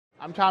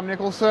I'm Tom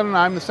Nicholson, and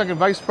I'm the second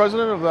vice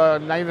president of the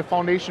United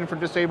Foundation for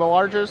Disabled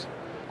Archers,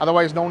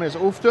 otherwise known as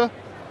UFTA.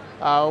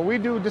 We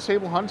do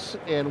disabled hunts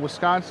in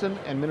Wisconsin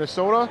and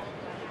Minnesota.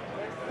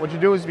 What you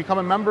do is become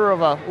a member of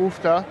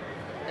UFTA,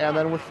 and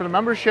then for the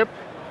membership,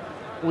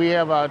 we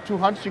have 2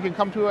 hunts you can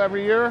come to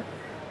every year,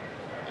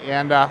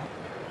 and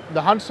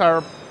the hunts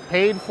are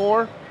paid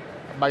for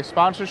by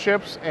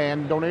sponsorships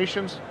and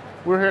donations.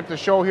 We're here at the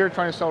show here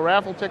trying to sell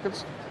raffle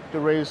tickets to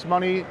raise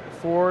money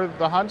for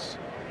the hunts.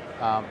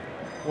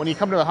 When you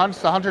come to the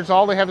hunters,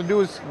 all they have to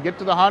do is get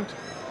to the hunt.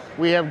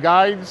 We have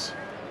guides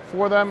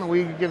for them.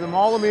 We give them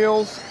all the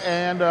meals,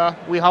 and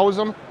we house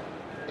them,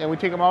 and we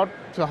take them out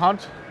to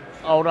hunt.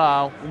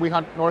 We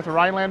hunt north of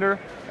Rhinelander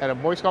at a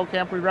Boy Scout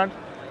camp we rent.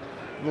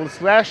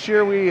 This last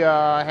year we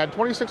had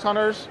 26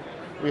 hunters.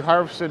 We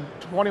harvested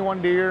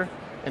 21 deer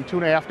in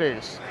 2.5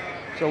 days.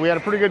 So we had a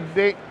pretty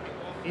good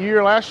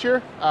year last year.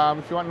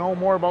 If you want to know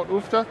more about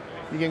UFTA,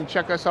 you can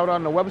check us out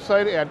on the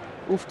website at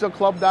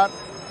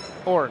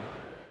uftaclub.org.